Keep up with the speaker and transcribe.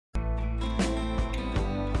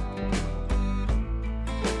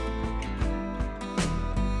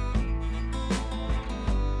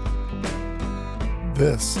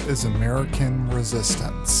This is American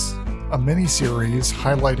Resistance, a mini-series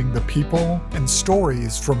highlighting the people and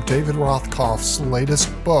stories from David Rothkopf's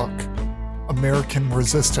latest book, American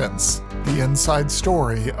Resistance, the inside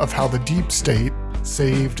story of how the deep state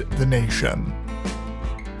saved the nation.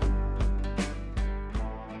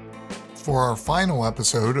 For our final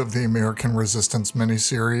episode of the American Resistance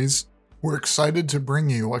miniseries, we're excited to bring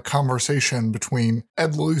you a conversation between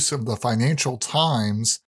Ed Luce of the Financial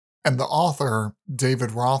Times and the author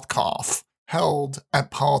David Rothkopf, held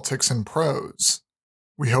at Politics and Prose.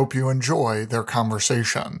 We hope you enjoy their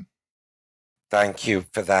conversation. Thank you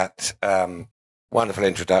for that wonderful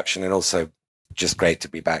introduction, and also just great to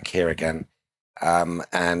be back here again.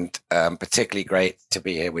 And particularly great to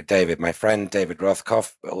be here with David, my friend David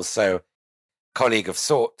Rothkopf, but also colleague of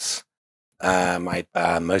sorts. I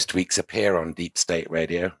most weeks appear on Deep State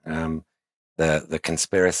Radio, the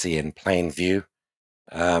Conspiracy in Plain View,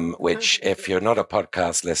 which, if you're not a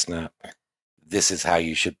podcast listener, this is how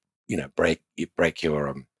you should, break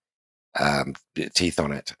your teeth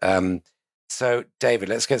on it. So, David,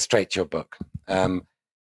 let's get straight to your book.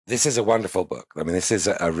 This is a wonderful book. I mean, this is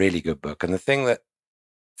a really good book. And the thing that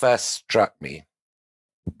first struck me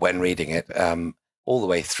when reading it, all the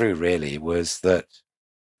way through, really, was that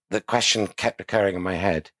the question kept occurring in my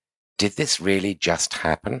head: did this really just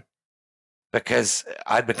happen? Because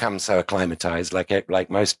I'd become so acclimatized, like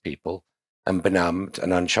most people, and benumbed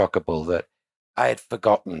and unshockable, that I had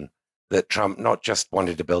forgotten that Trump not just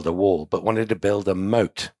wanted to build a wall, but wanted to build a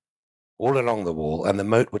moat all along the wall, and the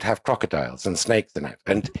moat would have crocodiles and snakes in it.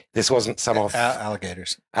 And this wasn't some of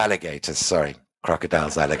alligators. Sorry,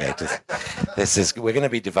 crocodiles, alligators. We're going to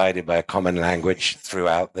be divided by a common language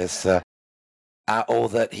throughout this. Or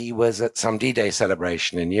that he was at some D-Day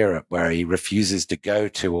celebration in Europe where he refuses to go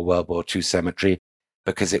to a World War II cemetery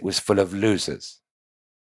because it was full of losers.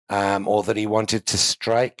 Or that he wanted to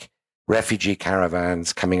strike refugee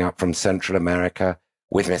caravans coming up from Central America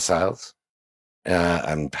with missiles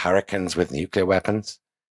and hurricanes with nuclear weapons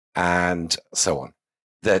and so on.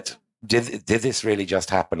 That did this really just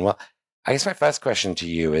happen? Well, I guess my first question to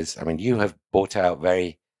you is, you have brought out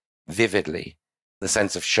very vividly the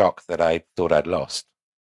sense of shock that I thought I'd lost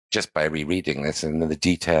just by rereading this and the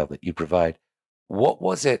detail that you provide. What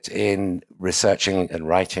was it in researching and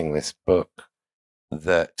writing this book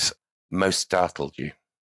that most startled you?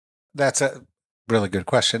 That's a really good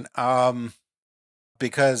question.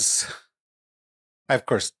 Because I, of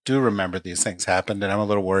course, do remember these things happened, and I'm a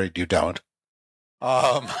little worried you don't.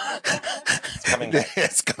 It's coming back.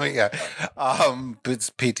 It's coming out.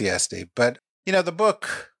 It's PTSD. But, the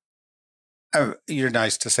book... you're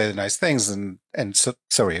nice to say the nice things, and so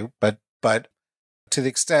are you. But to the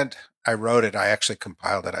extent I wrote it, I actually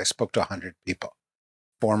compiled it. I spoke to 100 people,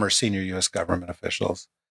 former senior U.S. government officials,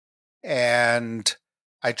 and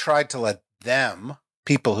I tried to let them,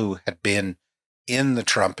 people who had been in the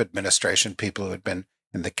Trump administration, people who had been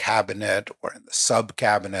in the cabinet or in the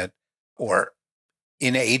sub-cabinet or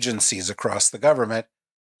in agencies across the government,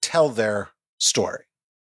 tell their story.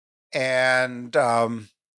 And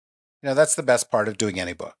that's the best part of doing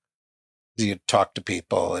any book. You talk to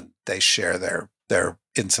people and they share their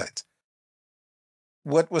insights.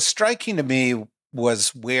 What was striking to me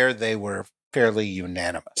was where they were fairly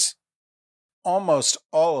unanimous. Almost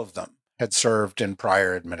all of them had served in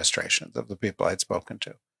prior administrations of the people I'd spoken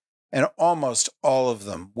to. And almost all of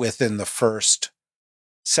them, within the first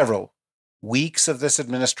several weeks of this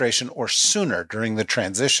administration or sooner during the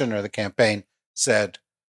transition or the campaign, said,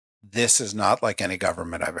 this is not like any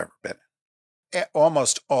government I've ever been in.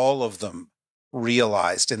 Almost all of them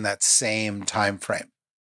realized in that same time frame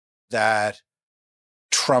that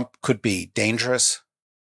Trump could be dangerous,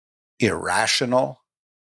 irrational,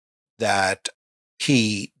 that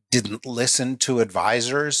he didn't listen to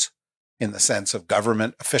advisors in the sense of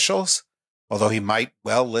government officials, although he might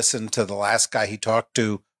well listen to the last guy he talked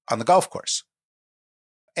to on the golf course.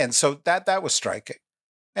 And so that was striking.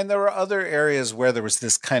 And there were other areas where there was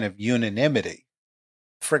this kind of unanimity.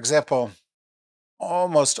 For example,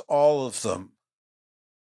 almost all of them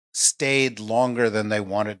stayed longer than they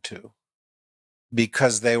wanted to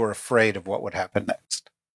because they were afraid of what would happen next.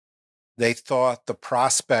 They thought the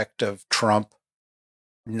prospect of Trump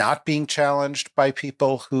not being challenged by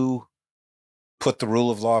people who put the rule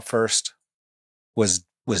of law first was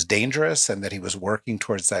dangerous, and that he was working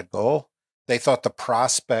towards that goal. They thought the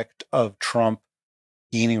prospect of Trump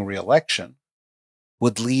gaining re-election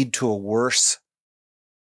would lead to a worse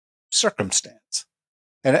circumstance.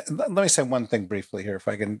 And let me say one thing briefly here, if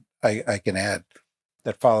I can add,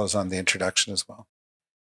 that follows on the introduction as well.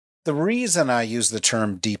 The reason I use the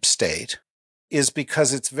term deep state is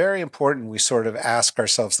because it's very important we sort of ask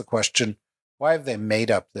ourselves the question, why have they made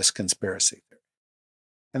up this conspiracy theory?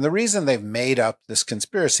 And the reason they've made up this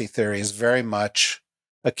conspiracy theory is very much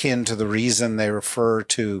akin to the reason they refer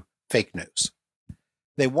to fake news.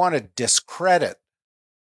 They want to discredit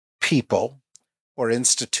people or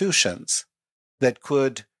institutions that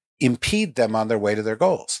could impede them on their way to their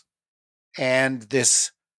goals. And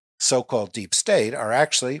this so-called deep state are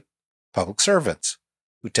actually public servants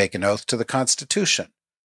who take an oath to the Constitution,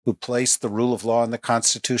 who place the rule of law in the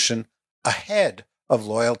Constitution ahead of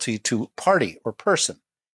loyalty to party or person.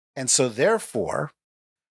 And so therefore,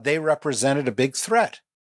 they represented a big threat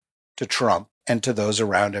to Trump and to those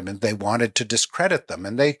around him, and they wanted to discredit them.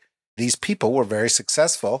 And these people were very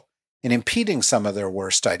successful in impeding some of their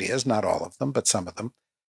worst ideas, not all of them, but some of them.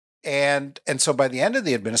 And so by the end of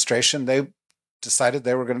the administration, they decided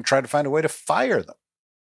they were going to try to find a way to fire them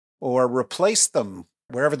or replace them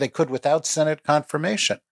wherever they could without Senate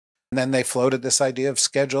confirmation. And then they floated this idea of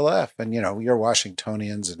Schedule F. And, you're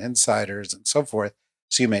Washingtonians and insiders and so forth,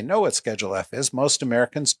 so you may know what Schedule F is. Most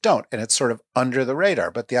Americans don't, and it's sort of under the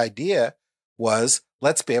radar. But the idea was,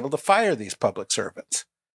 let's be able to fire these public servants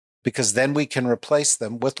because then we can replace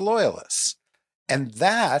them with loyalists. And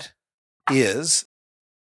that is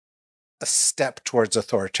a step towards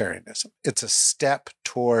authoritarianism. It's a step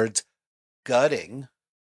towards gutting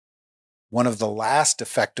one of the last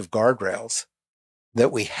effective guardrails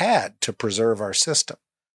that we had to preserve our system.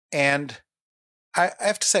 And I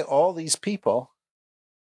have to say, all these people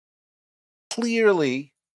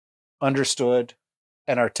clearly understood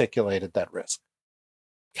and articulated that risk.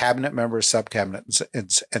 Cabinet members, sub-cabinet,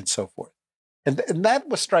 and so forth. And that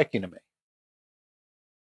was striking to me.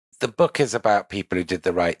 The book is about people who did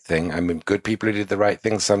the right thing. I mean, good people who did the right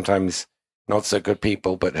thing, sometimes not so good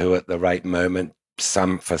people, but who at the right moment,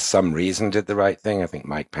 for some reason did the right thing. I think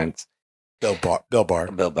Mike Pence. Bill Barr.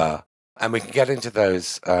 And we can get into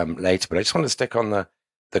those later, but I just want to stick on the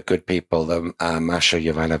good people, the Masha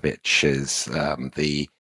Jovanovich's, the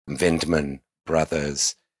Vindman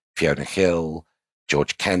brothers, Fiona Hill,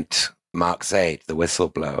 George Kent, Mark Zaid, the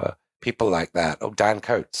whistleblower, people like that. Oh, Dan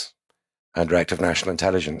Coates, Director of National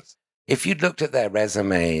Intelligence. If you'd looked at their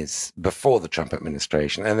resumes before the Trump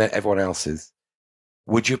administration and then everyone else's,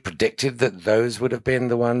 would you have predicted that those would have been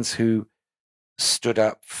the ones who stood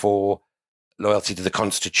up for loyalty to the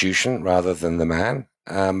Constitution rather than the man?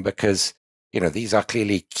 Because, these are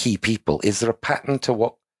clearly key people. Is there a pattern to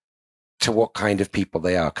what kind of people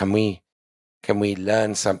they are? Can we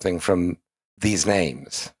learn something from these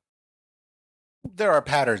names? There are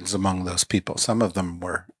patterns among those people. Some of them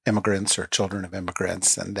were immigrants or children of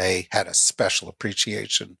immigrants, and they had a special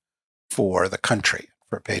appreciation for the country,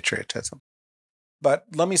 for patriotism. But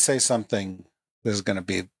let me say something. This is going to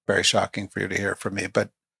be very shocking for you to hear from me, but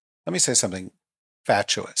let me say something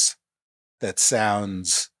fatuous that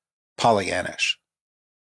sounds Pollyannish.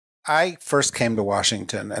 I first came to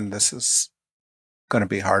Washington, and this is going to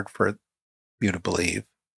be hard for you to believe,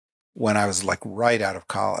 when I was right out of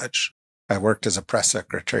college. I worked as a press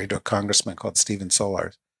secretary to a congressman called Stephen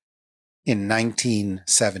Solars in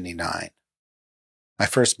 1979. My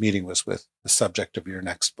first meeting was with the subject of your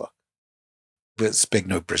next book, with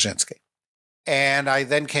Zbigniew Brzezinski. And I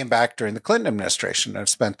then came back during the Clinton administration. I've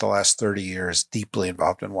spent the last 30 years deeply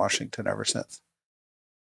involved in Washington ever since.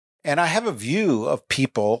 And I have a view of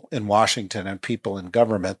people in Washington and people in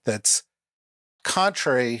government that's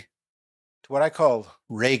contrary to what I call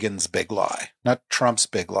Reagan's big lie, not Trump's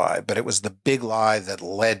big lie, but it was the big lie that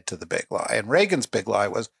led to the big lie. And Reagan's big lie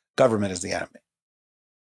was government is the enemy.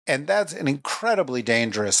 And that's an incredibly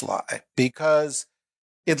dangerous lie because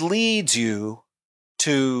it leads you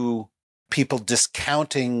to people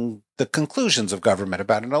discounting the conclusions of government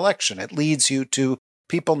about an election. It leads you to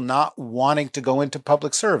people not wanting to go into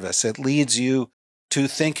public service. It leads you to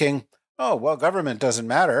thinking, oh, well, government doesn't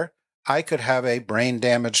matter. I could have a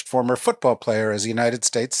brain-damaged former football player as a United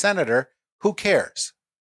States senator. Who cares,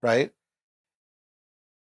 right?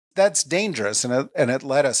 That's dangerous, and it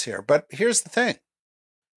led us here. But here's the thing.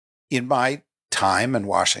 In my time in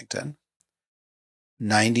Washington,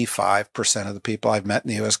 95% of the people I've met in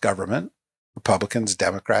the U.S. government, Republicans,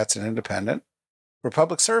 Democrats, and independent, were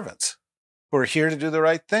public servants who are here to do the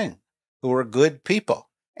right thing, who are good people.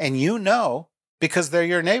 And because they're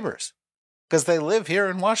your neighbors, because they live here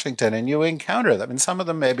in Washington and you encounter them. And some of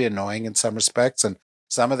them may be annoying in some respects, and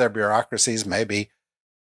some of their bureaucracies may be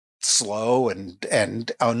slow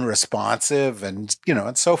and unresponsive and,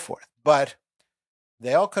 and so forth. But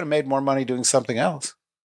they all could have made more money doing something else.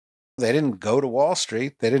 They didn't go to Wall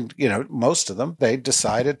Street. They didn't, most of them, they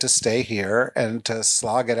decided to stay here and to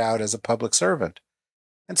slog it out as a public servant.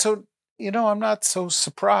 And so, I'm not so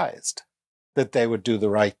surprised that they would do the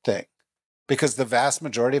right thing, because the vast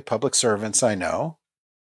majority of public servants I know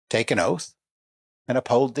take an oath and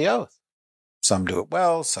uphold the oath. Some do it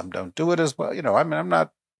well, some don't do it as well. I'm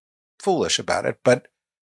not foolish about it, but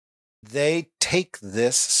they take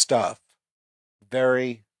this stuff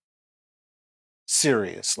very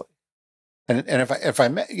seriously. And if I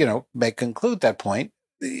may conclude that point,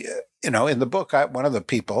 in the book, one of the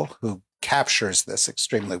people who captures this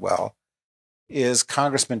extremely well is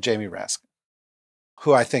Congressman Jamie Raskin,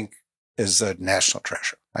 who I think is a national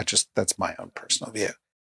treasure. That's my own personal view.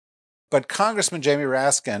 But Congressman Jamie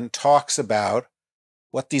Raskin talks about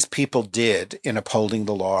what these people did in upholding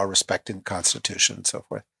the law, respecting the Constitution, and so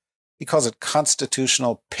forth. He calls it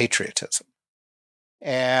constitutional patriotism.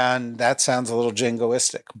 And that sounds a little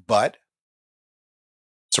jingoistic, but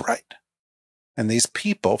it's right. And these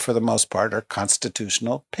people, for the most part, are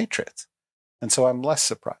constitutional patriots. And so I'm less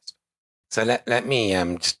surprised. So let me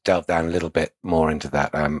just delve down a little bit more into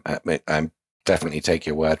that. I'm definitely take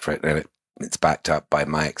your word for it. And it's backed up by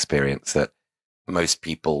my experience that most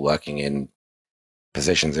people working in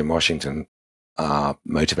positions in Washington are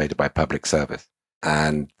motivated by public service.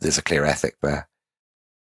 And there's a clear ethic there.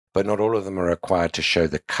 But not all of them are required to show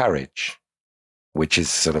the courage, which is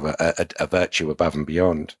sort of a virtue above and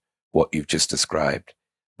beyond what you've just described,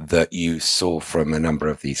 that you saw from a number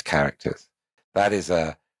of these characters. That is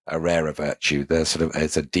a rarer virtue.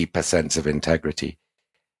 It's a deeper sense of integrity.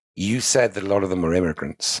 You said that a lot of them are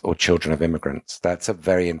immigrants or children of immigrants. That's a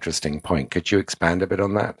very interesting point. Could you expand a bit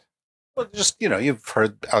on that? Well, just, you've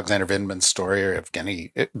heard Alexander Vindman's story, or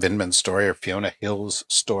Evgeny Vindman's story, or Fiona Hill's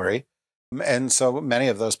story. And so many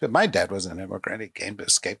of those people, my dad was an immigrant. He came to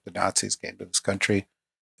escape the Nazis, came to this country.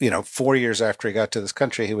 4 years after he got to this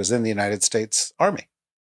country, he was in the United States Army.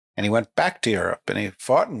 And he went back to Europe and he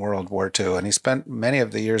fought in World War II. And he spent many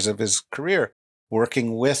of the years of his career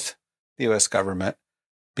working with the U.S. government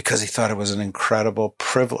because he thought it was an incredible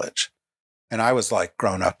privilege. And I was like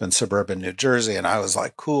grown up in suburban New Jersey, and I was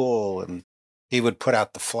like, cool. And he would put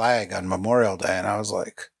out the flag on Memorial Day. And I was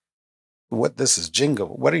like, this is jingo.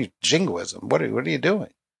 What are you, jingoism? What are you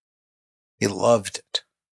doing? He loved it.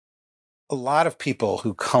 A lot of people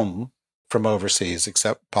who come from overseas,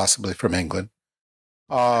 except possibly from England.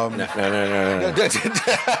 No.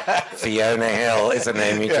 Fiona Hill is a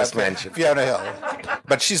name you just mentioned. Fiona Hill,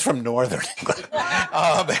 but she's from Northern England.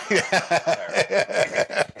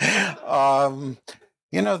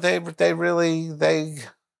 They really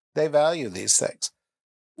value these things.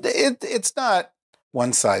 It's not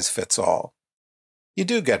one size fits all. You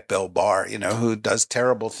do get Bill Barr, who does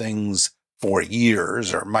terrible things for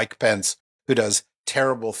years, or Mike Pence, who does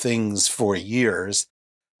terrible things for years.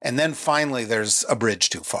 And then finally there's a bridge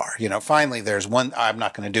too far. Finally there's one, I'm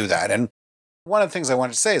not going to do that. And one of the things I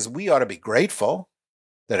wanted to say is we ought to be grateful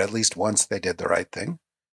that at least once they did the right thing.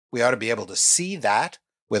 We ought to be able to see that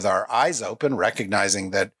with our eyes open, recognizing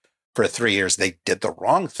that for 3 years they did the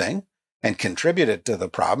wrong thing and contributed to the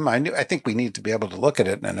problem. I think we need to be able to look at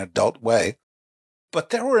it in an adult way. But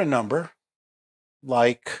there were a number,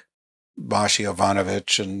 like Bashi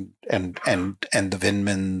Jovanovic and the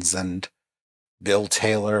Vindmans and Bill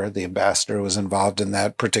Taylor, the ambassador who was involved in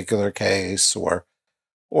that particular case, or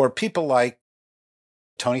people like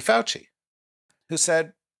Tony Fauci, who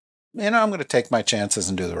said, I'm going to take my chances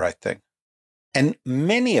and do the right thing. And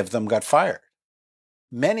many of them got fired.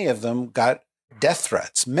 Many of them got death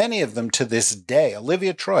threats. Many of them to this day.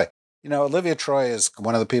 Olivia Troy. Olivia Troy is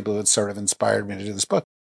one of the people who sort of inspired me to do this book.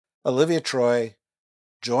 Olivia Troy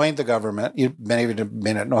joined the government. Many of you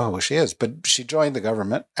may not know who she is, but she joined the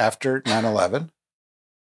government after 9/11,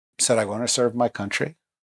 said, I want to serve my country.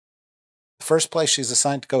 The first place she's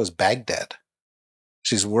assigned to go is Baghdad.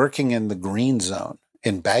 She's working in the green zone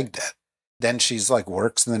in Baghdad. Then she's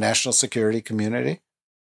works in the national security community.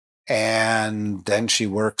 And then she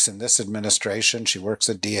works in this administration. She works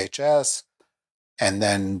at DHS, and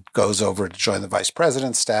then goes over to join the vice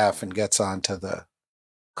president's staff and gets onto the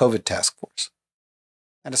COVID task force.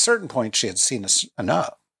 At a certain point, she had seen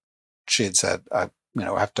enough. She had said, I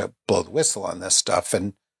have to blow the whistle on this stuff.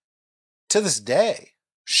 And to this day,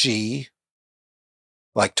 she,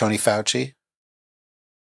 like Tony Fauci,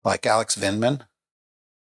 like Alex Vindman,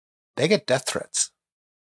 they get death threats.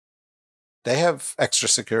 They have extra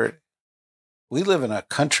security. We live in a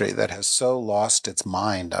country that has so lost its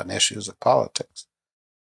mind on issues of politics,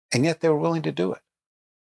 and yet they were willing to do it.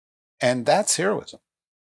 And that's heroism.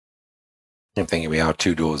 I'm thinking we are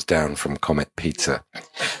 2 doors down from Comet Pizza.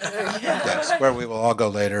 Yes, where we will all go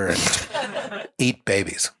later and eat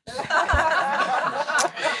babies.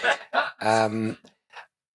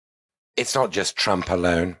 It's not just Trump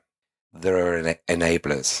alone. there are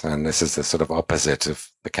enablers, and this is the sort of opposite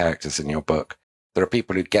of the characters in your book. There are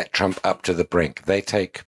people who get Trump up to the brink. They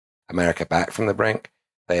take America back from the brink.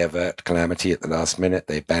 They avert calamity at the last minute.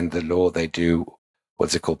 They bend the law. They do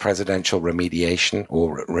what's it called, presidential remediation,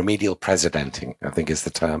 or remedial presidenting, I think is the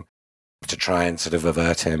term, to try and sort of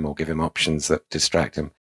avert him or give him options that distract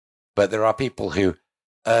him. But there are people who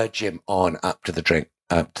urge him on up to the brink,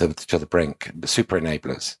 the super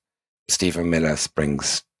enablers. Stephen Miller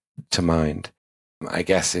springs to mind. I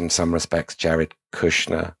guess in some respects, Jared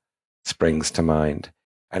Kushner springs to mind.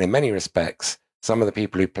 And in many respects, some of the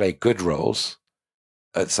people who play good roles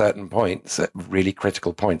at certain points, at really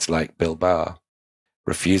critical points, like Bill Barr,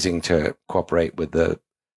 refusing to cooperate with the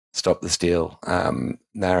Stop the Steal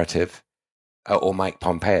narrative, or Mike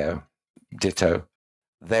Pompeo, ditto.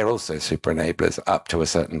 They're also super enablers up to a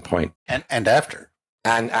certain point. And after.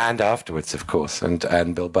 And afterwards, of course.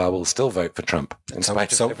 And Bill Barr will still vote for Trump in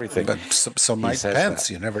spite of everything. But so Mike Pence,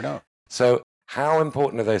 you never know. So how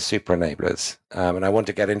important are those super enablers? And I want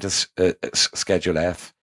to get into Schedule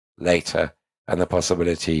F later, and the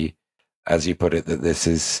possibility, as you put it, that this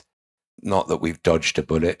is not that we've dodged a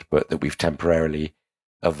bullet, but that we've temporarily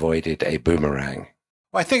avoided a boomerang.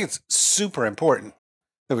 Well, I think it's super important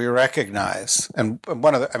that we recognize, and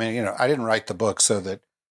one of the, I didn't write the book so that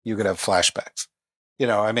you could have flashbacks.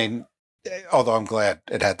 Although I'm glad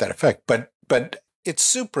it had that effect, but it's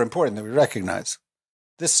super important that we recognize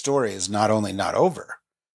this story is not only not over,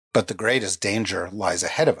 but the greatest danger lies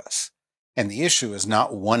ahead of us. And the issue is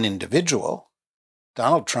not one individual.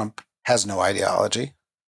 Donald Trump has no ideology.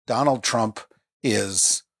 Donald Trump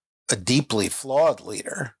is a deeply flawed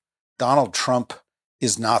leader. Donald Trump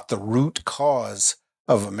is not the root cause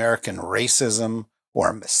of American racism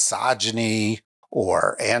or misogyny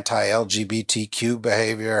or anti-LGBTQ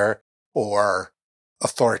behavior or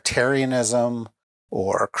authoritarianism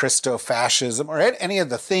or Christofascism or any of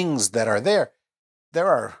the things that are there. There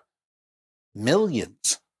are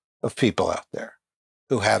millions of people out there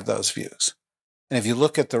who have those views. And if you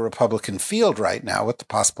look at the Republican field right now, with the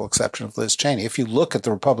possible exception of Liz Cheney, if you look at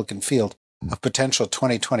the Republican field of potential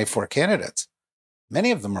 2024 candidates,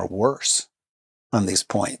 many of them are worse on these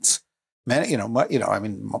points.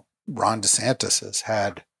 Ron DeSantis has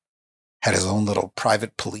had his own little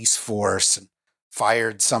private police force and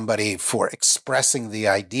fired somebody for expressing the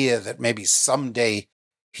idea that maybe someday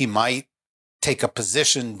he might take a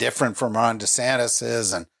position different from Ron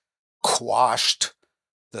DeSantis's, and quashed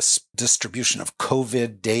the distribution of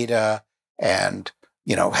COVID data, and,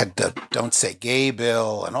 had the Don't Say Gay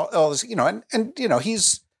bill and all this,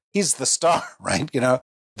 he's the star, right?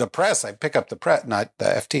 The press, I pick up the press, not the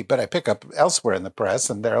FT, but I pick up elsewhere in the press,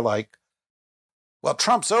 and they're like, well,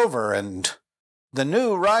 Trump's over, and the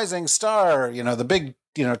new rising star, the big,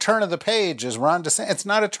 turn of the page is Ron DeSantis. It's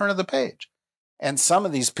not a turn of the page. And some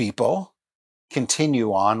of these people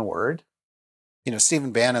continue onward.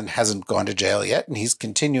 Stephen Bannon hasn't gone to jail yet, and he's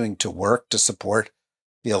continuing to work to support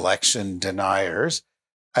the election deniers.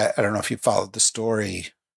 I don't know if you followed the story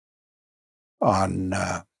on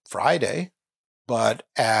Friday, but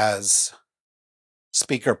as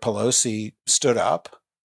Speaker Pelosi stood up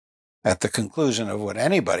at the conclusion of what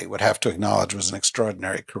anybody would have to acknowledge was an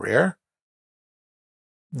extraordinary career,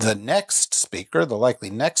 the next speaker, the likely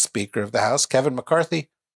next Speaker of the House, Kevin McCarthy,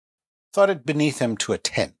 thought it beneath him to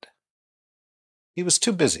attend. He was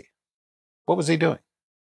too busy. What was he doing?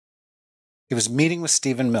 He was meeting with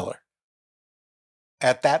Stephen Miller.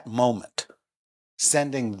 At that moment,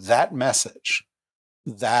 sending that message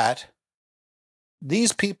that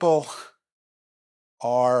these people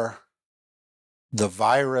are the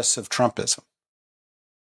virus of Trumpism,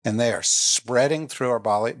 and they are spreading through our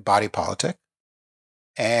body politic.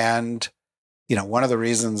 And, one of the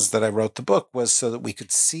reasons that I wrote the book was so that we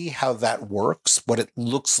could see how that works, what it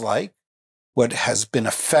looks like, what has been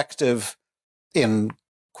effective in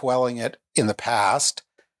quelling it in the past,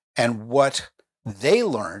 and what they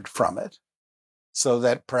learned from it, so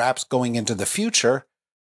that perhaps going into the future,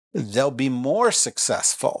 they'll be more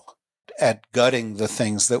successful at gutting the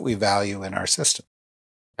things that we value in our system.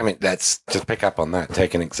 Let's just pick up on that.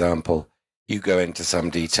 Take an example. You go into some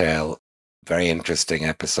detail, very interesting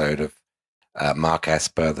episode of Mark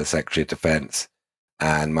Esper, the Secretary of Defense,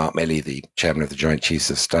 and Mark Milley, the Chairman of the Joint Chiefs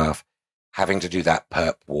of Staff, having to do that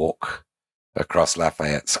perp walk across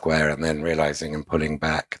Lafayette Square, and then realizing and pulling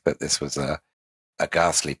back that this was a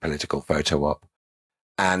ghastly political photo op,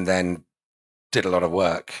 and then did a lot of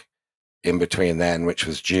work in between then, which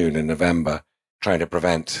was June and November, trying to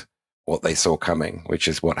prevent what they saw coming, which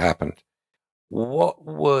is what happened. What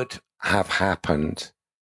would have happened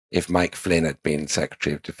if Mike Flynn had been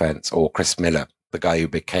Secretary of Defense, or Chris Miller the guy who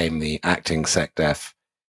became the acting SecDef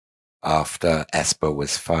after Esper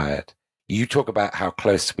was fired. You talk about how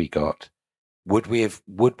close we got. Would we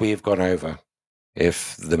have gone over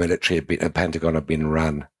if the military had been, the Pentagon had been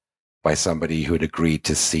run by somebody who had agreed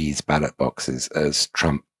to seize ballot boxes as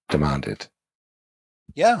Trump demanded?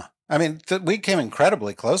 Yeah. I mean, we came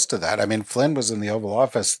incredibly close to that. I mean, Flynn was in the Oval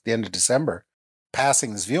Office at the end of December,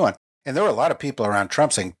 passing this view on. And there were a lot of people around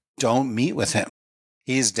Trump saying, don't meet with him.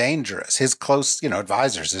 He's dangerous. His close,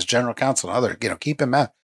 advisors, his general counsel and other, keep him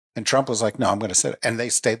out. And Trump was like, no, I'm going to sit. And they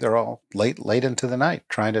stayed there all late into the night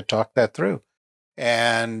trying to talk that through.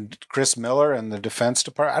 And Chris Miller and the Defense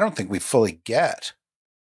Department, I don't think we fully get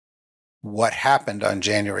what happened on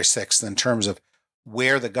January 6th in terms of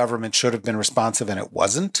where the government should have been responsive and it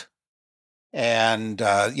wasn't. And,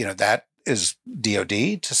 that is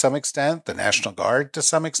DOD to some extent, the National Guard to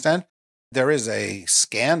some extent. There is a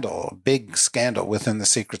scandal, a big scandal within the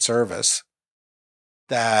Secret Service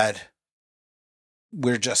that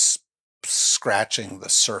we're just scratching the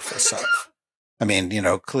surface of. I mean,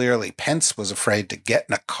 clearly Pence was afraid to get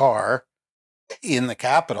in a car in the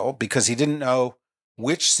Capitol because he didn't know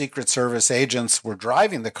which Secret Service agents were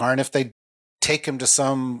driving the car and if they'd take him to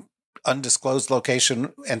some undisclosed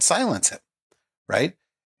location and silence him, right?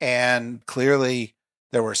 And clearly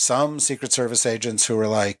there were some Secret Service agents who were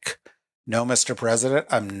like, no, Mr. President,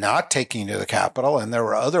 I'm not taking you to the Capitol. And there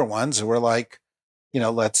were other ones who were like,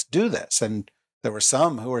 let's do this. And there were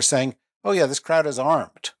some who were saying, oh, yeah, this crowd is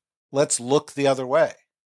armed. Let's look the other way.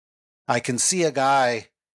 I can see a guy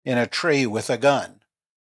in a tree with a gun.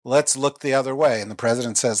 Let's look the other way. And the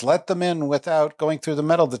president says, let them in without going through the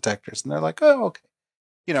metal detectors. And they're like, oh, okay.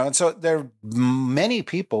 And so there are many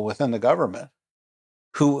people within the government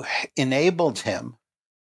who enabled him.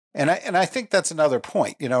 And I think that's another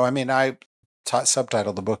point. I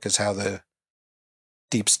subtitled the book as How the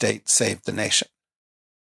Deep State Saved the Nation.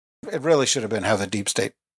 It really should have been How the Deep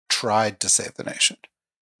State Tried to Save the Nation.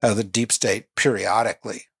 How the deep state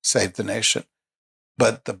periodically saved the nation.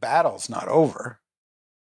 But the battle's not over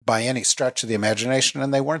by any stretch of the imagination,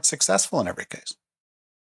 and they weren't successful in every case.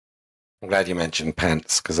 I'm glad you mentioned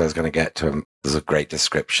Pence, because I was going to get to him. There's a great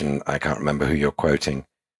description, I can't remember who you're quoting,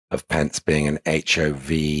 of Pence being an HOV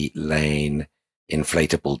lane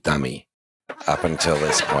inflatable dummy up until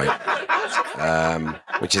this point,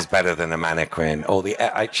 which is better than a mannequin. Or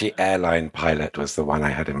actually airline pilot was the one I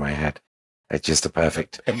had in my head. It's just a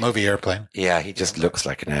perfect movie airplane. Yeah, he just looks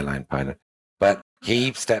like an airline pilot. But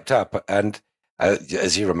he stepped up, and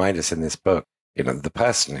as you remind us in this book, the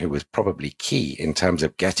person who was probably key in terms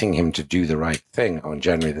of getting him to do the right thing on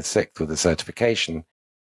January the 6th with the certification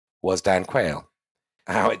was Dan Quayle.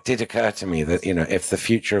 How it did occur to me that, if the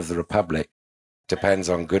future of the Republic depends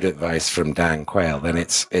on good advice from Dan Quayle, then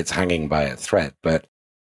it's hanging by a thread. But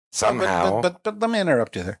somehow... But let me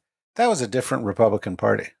interrupt you there. That was a different Republican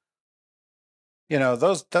Party.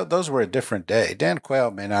 Those were a different day. Dan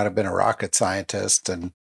Quayle may not have been a rocket scientist,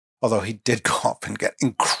 and although he did go up and get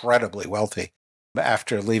incredibly wealthy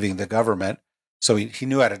after leaving the government, so he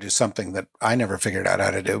knew how to do something that I never figured out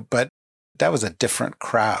how to do. But that was a different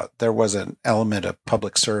crowd. There was an element of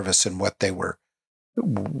public service in what they were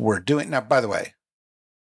doing. Now, by the way,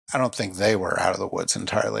 I don't think they were out of the woods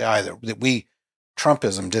entirely either.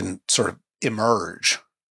 Trumpism didn't sort of emerge.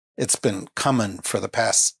 It's been coming for the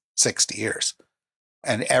past 60 years.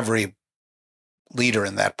 And every leader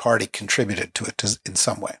in that party contributed to it in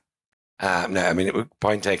some way. No, I mean,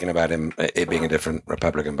 point taken about it being a different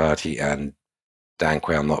Republican Party and Dan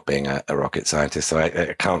Quayle not being a rocket scientist. So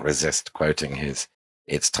I can't resist quoting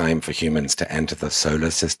 "It's time for humans to enter the solar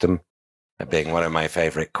system," being one of my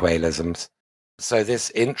favorite Quaylisms. So this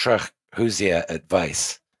intra-Hoosier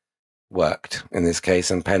advice worked in this case,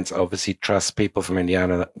 and Pence obviously trusts people from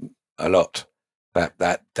Indiana a lot.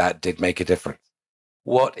 That did make a difference.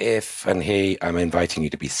 What if, and here I'm inviting you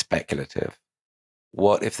to be speculative,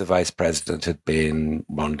 what if the vice president had been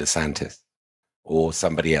Ron DeSantis or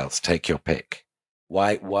somebody else? Take your pick.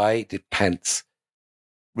 Why did Pence,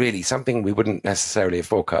 really something we wouldn't necessarily have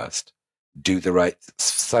forecast,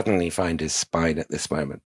 suddenly find his spine at this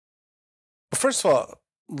moment? First of all,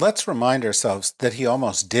 let's remind ourselves that he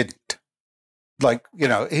almost didn't.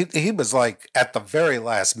 He was like at the very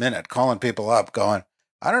last minute calling people up going,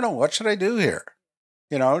 I don't know, what should I do here?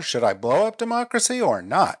 Should I blow up democracy or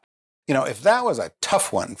not? If that was a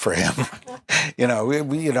tough one for him, I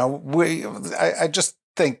just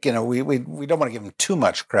think, we don't want to give him too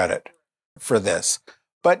much credit for this.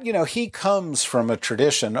 But, he comes from a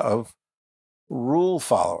tradition of rule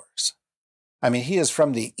followers. I mean, he is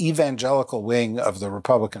from the evangelical wing of the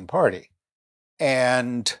Republican Party.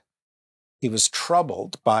 And he was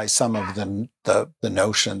troubled by some of the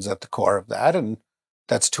notions at the core of that, and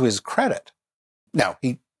that's to his credit. Now,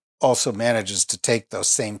 he also manages to take those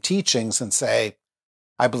same teachings and say,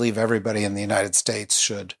 I believe everybody in the United States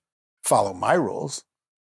should follow my rules,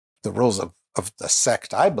 the rules of the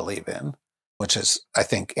sect I believe in, which is, I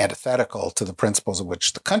think, antithetical to the principles of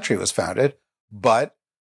which the country was founded, but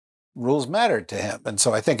rules mattered to him. And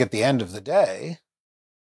so I think at the end of the day,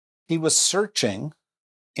 he was searching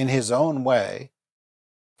in his own way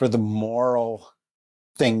for the moral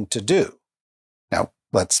thing to do. Now,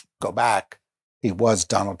 let's go back. He was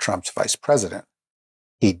Donald Trump's vice president.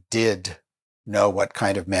 He did know what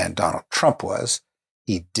kind of man Donald Trump was.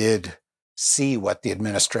 He did see what the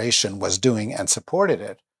administration was doing and supported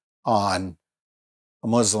it on a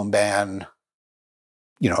Muslim ban,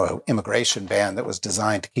 an immigration ban that was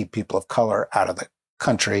designed to keep people of color out of the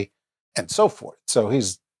country and so forth. So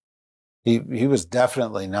he was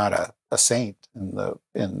definitely not a saint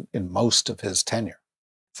in most of his tenure.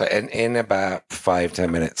 So in about 5-10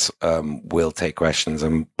 minutes, we'll take questions.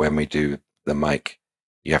 And when we do the mic,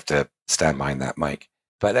 you have to stand behind that mic.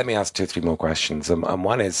 But let me ask 2-3 more questions. And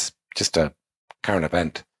one is just a current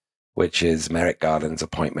event, which is Merrick Garland's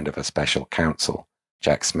appointment of a special counsel,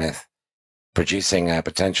 Jack Smith, producing a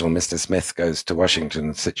potential Mr. Smith goes to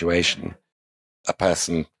Washington situation, a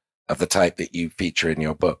person of the type that you feature in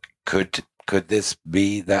your book. Could this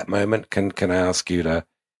be that moment? Can I ask you to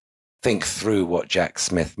think through what Jack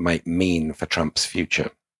Smith might mean for Trump's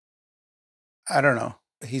future? I don't know.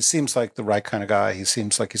 He seems like the right kind of guy. He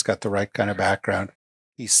seems like he's got the right kind of background.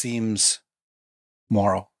 He seems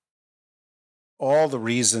moral. All the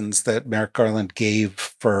reasons that Merrick Garland gave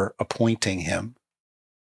for appointing him,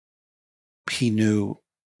 he knew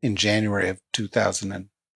in January of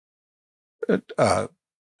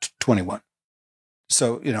 2021.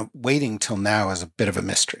 So, waiting till now is a bit of a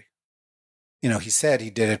mystery. He said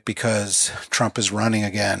he did it because Trump is running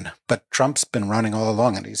again, but Trump's been running all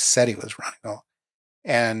along, and he said he was running all.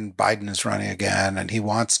 And Biden is running again, and he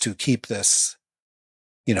wants to keep this,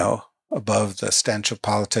 above the stench of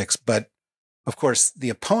politics. But of course, the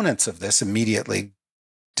opponents of this immediately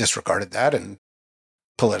disregarded that and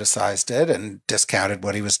politicized it and discounted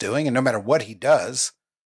what he was doing. And no matter what he does,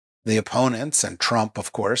 the opponents and Trump,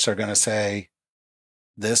 of course, are going to say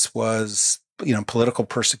this was, political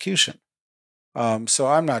persecution. So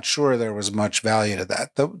I'm not sure there was much value to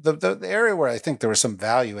that. The area where I think there was some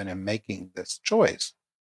value in him making this choice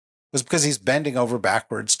was because he's bending over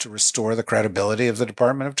backwards to restore the credibility of the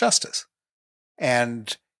Department of Justice.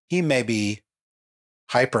 And he may be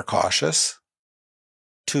hyper cautious,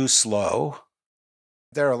 too slow.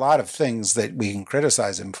 There are a lot of things that we can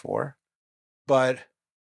criticize him for, but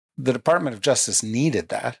the Department of Justice needed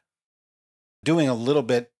that. Doing a little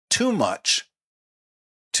bit too much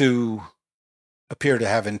to appear to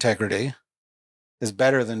have integrity is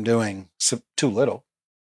better than doing too little,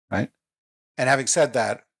 right? And having said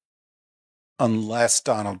that, unless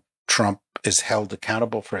Donald Trump is held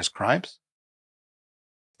accountable for his crimes,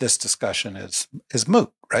 this discussion is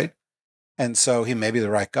moot, right? And so he may be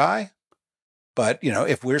the right guy, but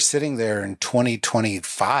if we're sitting there in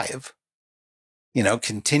 2025,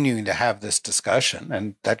 continuing to have this discussion,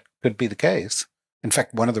 and that could be the case. In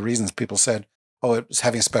fact, one of the reasons people said, it was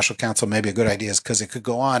having a special counsel may be a good idea is because it could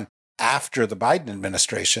go on after the Biden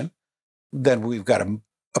administration. Then we've got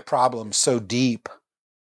a problem so deep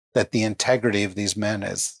that the integrity of these men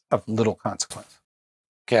is of little consequence.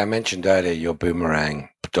 Okay, I mentioned earlier your boomerang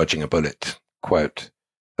dodging a bullet quote,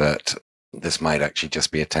 but this might actually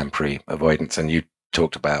just be a temporary avoidance. And you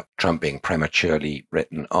talked about Trump being prematurely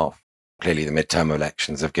written off. Clearly, the midterm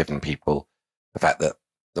elections have given people the fact that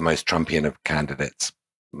the most Trumpian of candidates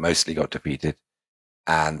mostly got defeated,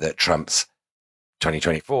 and that Trump's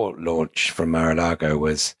 2024 launch from Mar-a-Lago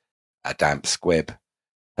was a damp squib,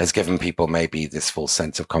 has given people maybe this false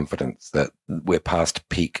sense of confidence that we're past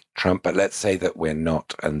peak Trump. But let's say that we're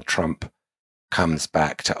not, and Trump comes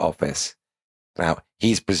back to office. Now,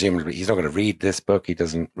 he's not going to read this book. He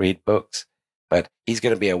doesn't read books, but he's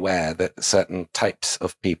going to be aware that certain types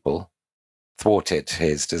of people thwarted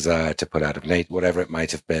his desire to put out of NATO, whatever it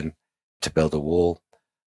might have been, to build a wall.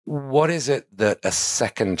 What is it that a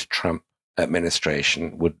second Trump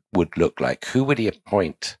administration would look like? Who would he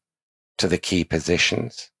appoint to the key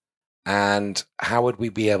positions? And how would we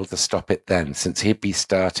be able to stop it then, since he'd be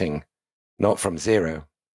starting not from zero,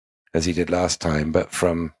 as he did last time, but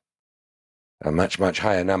from a much, much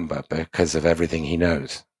higher number because of everything he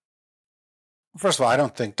knows? First of all, I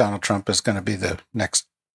don't think Donald Trump is going to be the next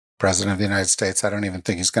president of the United States. I don't even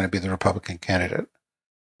think he's going to be the Republican candidate.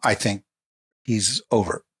 I think he's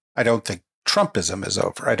over. I don't think Trumpism is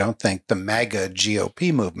over. I don't think the MAGA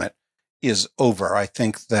GOP movement is over. I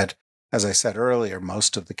think that, as I said earlier,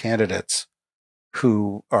 most of the candidates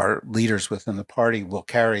who are leaders within the party will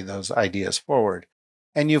carry those ideas forward.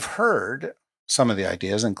 And you've heard some of the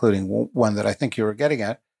ideas, including one that I think you were getting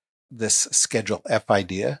at, this Schedule F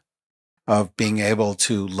idea of being able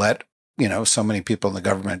to let, so many people in the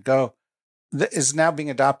government go, that is now being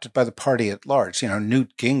adopted by the party at large.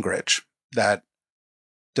 Newt Gingrich, that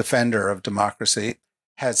defender of democracy,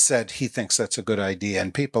 has said he thinks that's a good idea.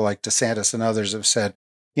 And people like DeSantis and others have said,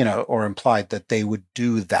 or implied that they would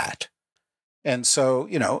do that. And so,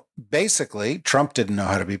 basically, Trump didn't know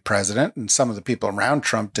how to be president, and some of the people around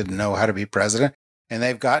Trump didn't know how to be president. And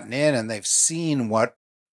they've gotten in and they've seen what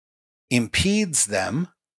impedes them,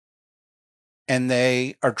 and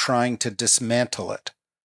they are trying to dismantle it.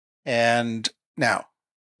 And now,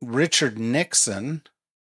 Richard Nixon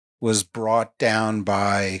was brought down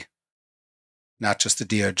by not just the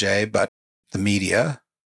DOJ, but the media.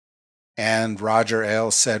 And Roger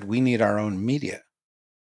Ailes said, we need our own media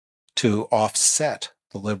to offset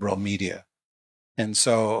the liberal media. And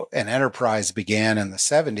so an enterprise began in the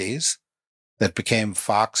 70s that became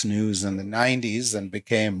Fox News in the 90s and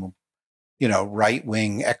became,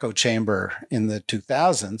 right-wing echo chamber in the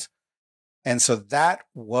 2000s. And so that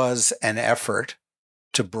was an effort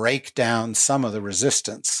to break down some of the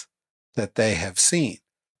resistance that they have seen.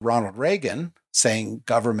 Ronald Reagan saying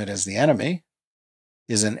government is the enemy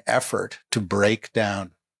is an effort to break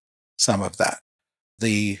down some of that.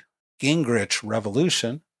 The Gingrich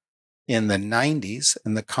Revolution in the 90s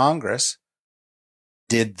in the Congress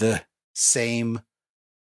did the same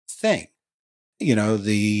thing.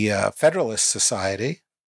 The Federalist Society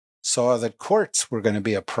saw that courts were going to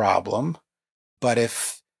be a problem, but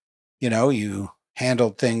if, you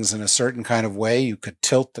handled things in a certain kind of way, you could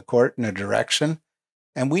tilt the court in a direction.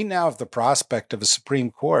 And we now have the prospect of a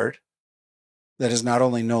Supreme Court that is not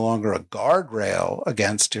only no longer a guardrail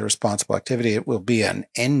against irresponsible activity, it will be an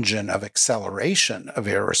engine of acceleration of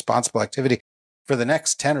irresponsible activity for the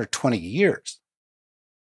next 10 or 20 years.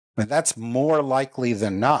 I mean, that's more likely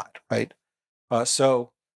than not, right?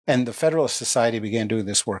 And the Federalist Society began doing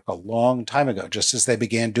this work a long time ago, just as they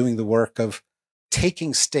began doing the work of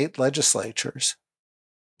taking state legislatures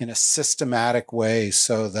in a systematic way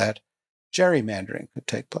so that gerrymandering could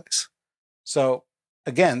take place. So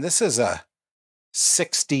again, this is a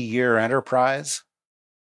 60-year enterprise,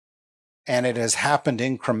 and it has happened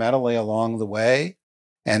incrementally along the way.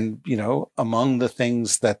 And, among the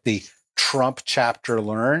things that the Trump chapter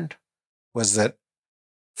learned was that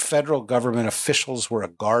federal government officials were a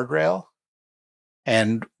guardrail,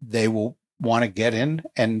 and they will want to get in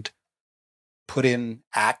and put in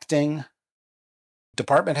acting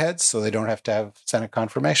department heads so they don't have to have Senate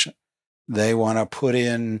confirmation. They want to put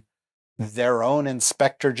in their own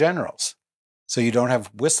inspector generals so you don't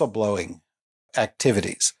have whistleblowing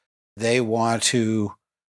activities. They want to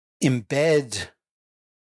embed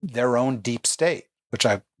their own deep state, which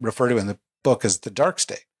I refer to in the book as the dark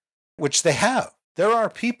state, which they have. There are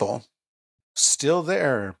people still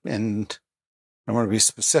there, and I don't want to be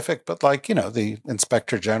specific, but the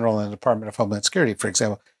Inspector General in the Department of Homeland Security, for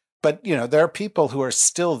example. But, there are people who are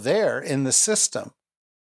still there in the system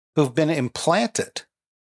who've been implanted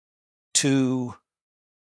to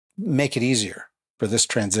make it easier for this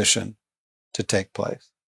transition to take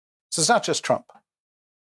place. So it's not just Trump.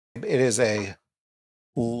 It is a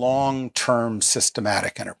long-term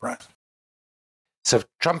systematic enterprise. So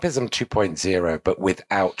Trumpism 2.0, but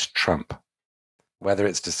without Trump, whether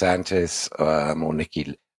it's DeSantis or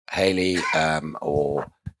Nikki Haley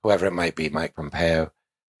or whoever it might be, Mike Pompeo,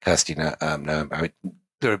 Kirsty Noem. I mean,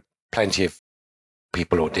 there are plenty of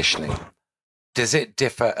people auditioning. Does it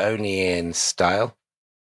differ only in style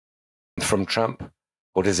from Trump,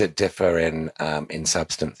 or does it differ in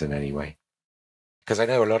substance in any way? Because I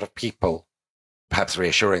know a lot of people perhaps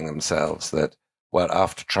reassuring themselves that, well,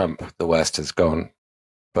 after Trump, the worst has gone.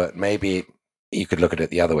 But maybe you could look at it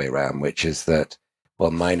the other way around, which is that,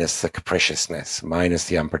 well, minus the capriciousness, minus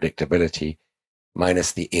the unpredictability,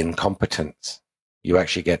 minus the incompetence, you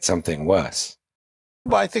actually get something worse.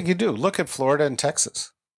 Well, I think you do. Look at Florida and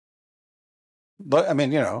Texas. I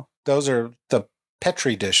mean, those are the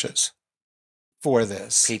Petri dishes for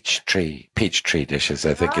this. Peach tree dishes,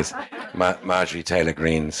 I think is Marjorie Taylor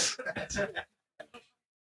Greene's.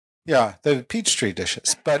 Yeah, the Peachtree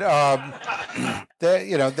dishes. But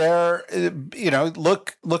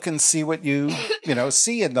look and see what you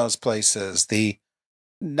see in those places. The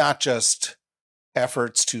not just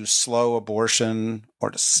efforts to slow abortion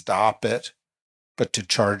or to stop it, but to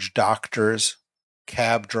charge doctors,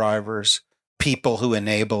 cab drivers, people who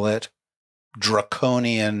enable it,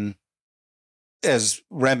 draconian, as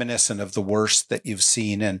reminiscent of the worst that you've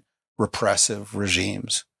seen in repressive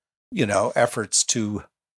regimes. Efforts to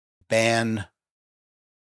ban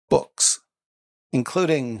books,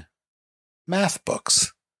 including math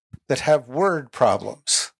books that have word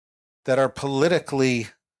problems, that are politically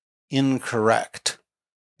incorrect.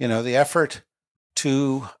 The effort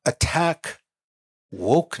to attack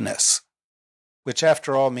wokeness, which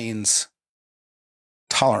after all means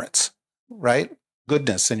tolerance, right?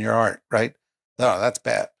 Goodness in your art, right? No, that's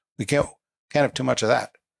bad. We can't have too much of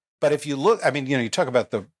that. But if you look, you talk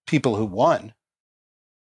about the people who won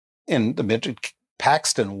in the mid,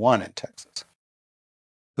 Paxton won in Texas,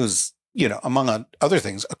 who's, among other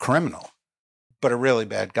things, a criminal, but a really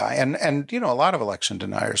bad guy. And a lot of election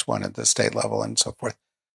deniers won at the state level and so forth.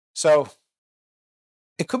 So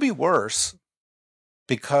it could be worse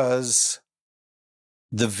because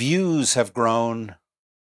the views have grown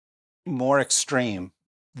more extreme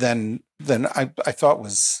than I thought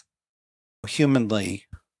was humanly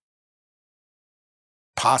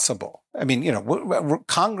possible.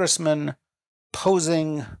 Congressmen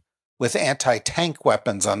posing with anti-tank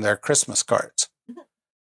weapons on their Christmas cards.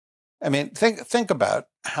 Think about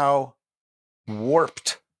how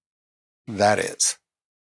warped that is.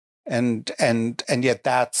 And yet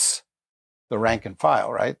that's the rank and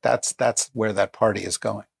file, right? That's where that party is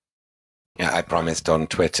going. Yeah, I promised on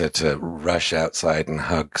Twitter to rush outside and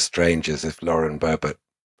hug strangers if Lauren Boebert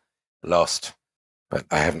lost, but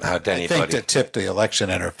I haven't hugged anybody. I think to tip the election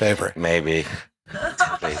in her favor. Maybe.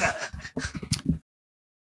 Please.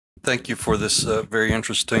 Thank you for this very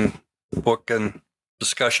interesting book and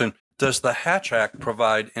discussion. Does the Hatch Act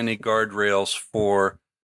provide any guardrails for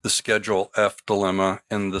the Schedule F dilemma?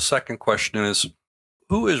 And the second question is,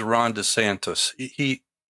 who is Ron DeSantis?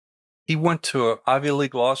 He went to an Ivy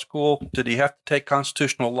League law school. Did he have to take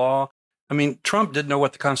constitutional law? Trump didn't know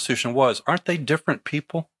what the Constitution was. Aren't they different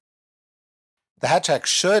people? The Hatch Act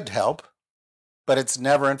should help, but it's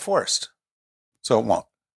never enforced. So it won't.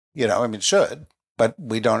 It should, but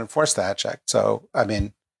we don't enforce the Hatch Act. So,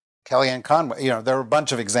 Kellyanne Conway, there are a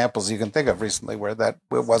bunch of examples you can think of recently where that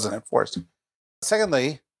it wasn't enforced.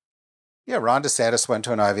 Secondly, Ron DeSantis went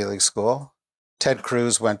to an Ivy League school. Ted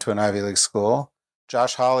Cruz went to an Ivy League school.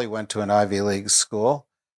 Josh Hawley went to an Ivy League school.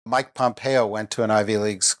 Mike Pompeo went to an Ivy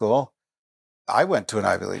League school. I went to an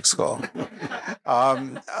Ivy League school.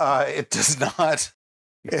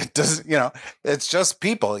 It's just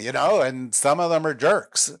people, and some of them are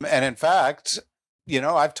jerks. And in fact,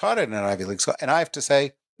 I've taught it in an Ivy League school, and I have to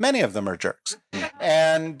say, many of them are jerks.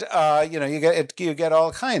 And, you get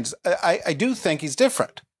all kinds. I do think he's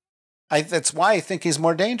different. That's why I think he's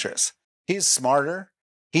more dangerous. He's smarter.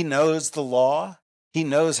 He knows the law. He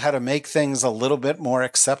knows how to make things a little bit more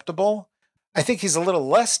acceptable. I think he's a little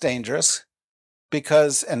less dangerous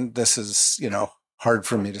because, and this is, hard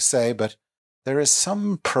for me to say, but there is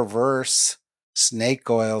some perverse snake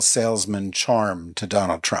oil salesman charm to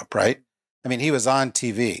Donald Trump, right? He was on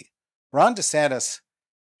TV. Ron DeSantis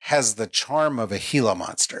has the charm of a Gila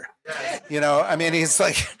monster. He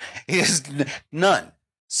has none.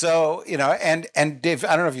 So, and Dave,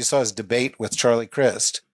 I don't know if you saw his debate with Charlie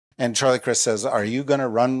Crist. And Charlie Crist says, are you going to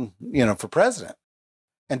run, for president?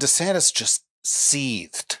 And DeSantis just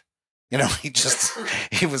seethed.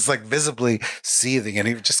 He was like visibly seething and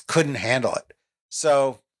he just couldn't handle it.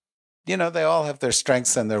 So, they all have their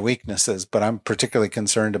strengths and their weaknesses, but I'm particularly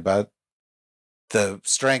concerned about the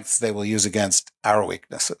strengths they will use against our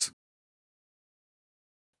weaknesses.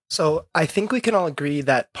 So I think we can all agree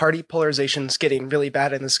that party polarization is getting really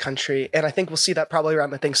bad in this country. And I think we'll see that probably around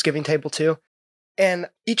the Thanksgiving table too. And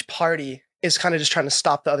each party is kind of just trying to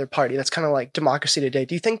stop the other party. That's kind of like democracy today.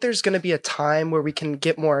 Do you think there's going to be a time where we can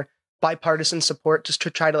get more bipartisan support just to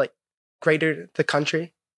try to greater the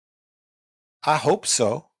country? I hope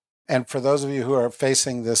so. And for those of you who are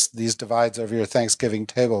facing these divides over your Thanksgiving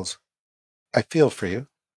tables, I feel for you.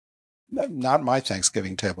 Not my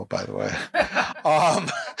Thanksgiving table, by the way.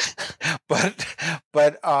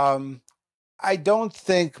 But I don't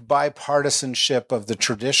think bipartisanship of the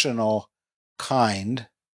traditional kind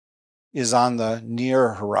is on the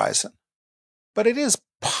near horizon. But it is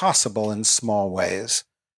possible in small ways.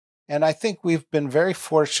 And I think we've been very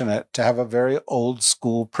fortunate to have a very old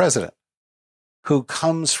school president who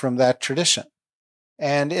comes from that tradition.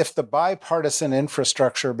 And if the bipartisan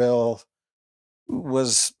infrastructure bill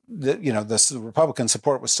was, the Republican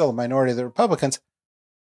support was still a minority of the Republicans,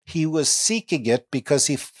 he was seeking it because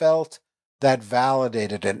he felt that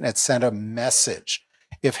validated it and it sent a message.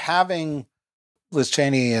 If having Liz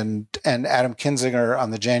Cheney and Adam Kinzinger on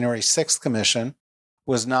the January 6th commission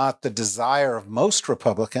was not the desire of most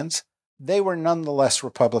Republicans, they were nonetheless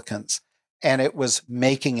Republicans, and it was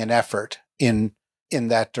making an effort in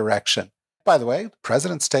that direction. By the way, the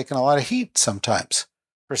president's taken a lot of heat sometimes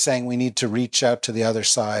for saying we need to reach out to the other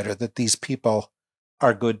side, or that these people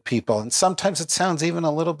are good people. And sometimes it sounds even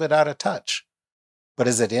a little bit out of touch. But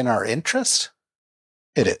is it in our interest?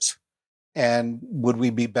 It is. And would we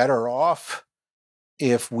be better off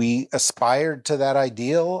if we aspired to that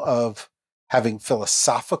ideal of having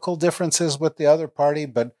philosophical differences with the other party,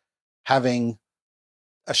 but having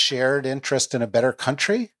a shared interest in a better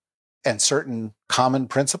country and certain common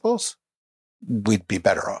principles? We'd be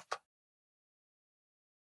better off.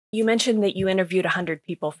 You mentioned that you interviewed 100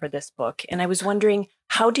 people for this book, and I was wondering,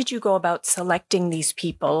 how did you go about selecting these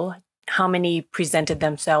people? How many presented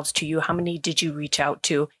themselves to you? How many did you reach out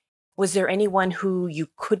to? Was there anyone who you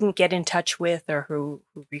couldn't get in touch with, or who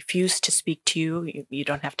refused to speak to you? You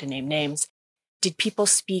don't have to name names. Did people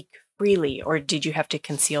speak freely, or did you have to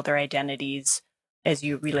conceal their identities as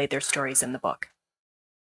you relayed their stories in the book?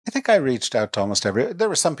 I think I reached out to almost there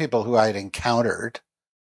were some people who I had encountered.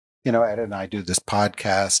 You know, Ed and I do this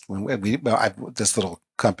podcast I've this little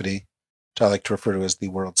company, which I like to refer to as the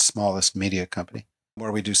world's smallest media company,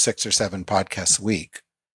 where we do 6 or 7 podcasts a week.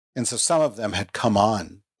 And so some of them had come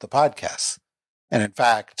on the podcast. And in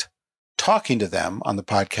fact, talking to them on the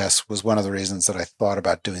podcast was one of the reasons that I thought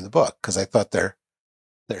about doing the book, because I thought their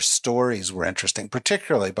stories were interesting,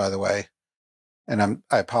 particularly, by the way, and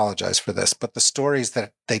I apologize for this, but the stories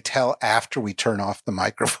that they tell after we turn off the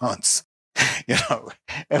microphones, you know,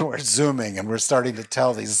 and we're Zooming and we're starting to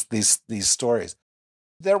tell these stories.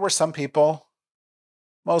 There were some people,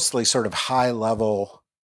 mostly sort of high level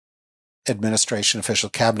administration official,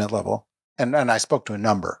 cabinet level, and I spoke to a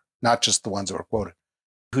number, not just the ones that were quoted,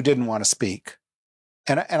 who didn't want to speak.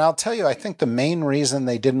 And I'll tell you, I think the main reason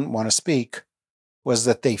they didn't want to speak was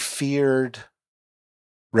that they feared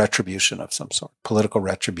retribution of some sort, political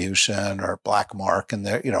retribution or black mark, and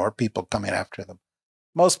there, you know, or people coming after them.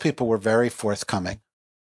 Most people were very forthcoming.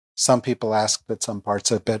 Some people asked that some parts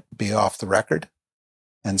of it be off the record,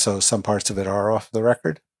 and so some parts of it are off the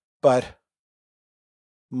record. But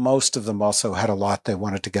most of them also had a lot they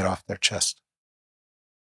wanted to get off their chest.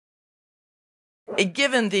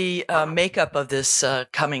 Given the makeup of this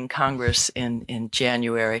coming Congress in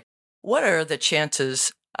January, what are the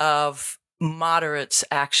chances of moderates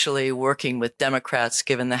actually working with Democrats,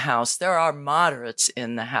 given the House? There are moderates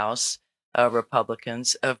in the House,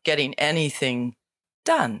 Republicans, of getting anything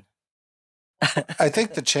done. I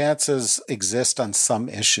think the chances exist on some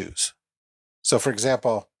issues. So, for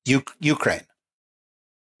example, Ukraine.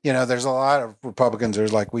 You know, there's a lot of Republicans who are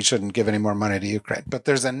like, we shouldn't give any more money to Ukraine. But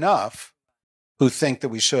there's enough who think that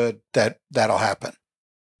we should, that'll happen.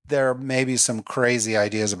 There may be some crazy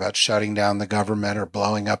ideas about shutting down the government or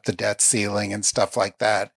blowing up the debt ceiling and stuff like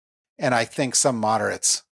that. And I think some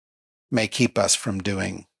moderates may keep us from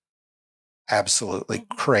doing absolutely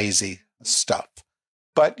crazy stuff.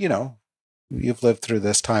 But, you know, you've lived through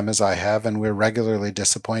this time as I have, and we're regularly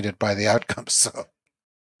disappointed by the outcomes. So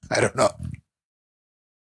I don't know.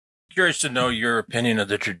 Curious to know your opinion of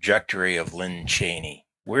the trajectory of Lynn Cheney.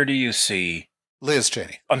 Where do you see Liz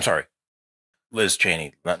Cheney? I'm sorry, Liz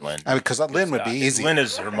Cheney, not Lynn. I mean, because Lynn would be easy. Lynn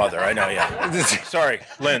is her mother. I know. Yeah. Sorry,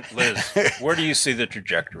 Liz. Where do you see the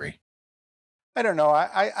trajectory? I don't know.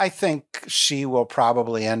 I think she will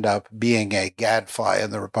probably end up being a gadfly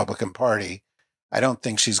in the Republican Party. I don't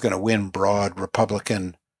think she's going to win broad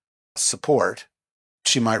Republican support.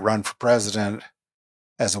 She might run for president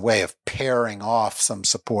as a way of pairing off some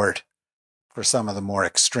support for some of the more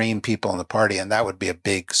extreme people in the party, and that would be a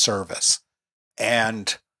big service.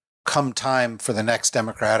 And come time for the next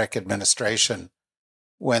Democratic administration,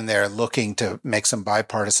 when they're looking to make some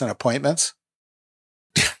bipartisan appointments,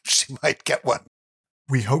 she might get one.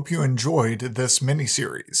 We hope you enjoyed this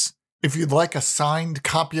miniseries. If you'd like a signed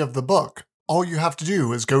copy of the book, all you have to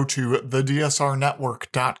do is go to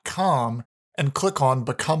thedsrnetwork.com and click on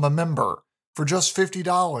Become a Member. For just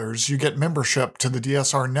 $50, you get membership to the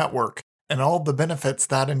DSR Network and all the benefits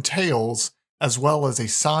that entails, as well as a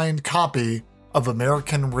signed copy of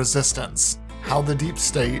American Resistance: How the Deep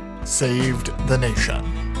State Saved the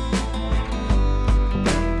Nation.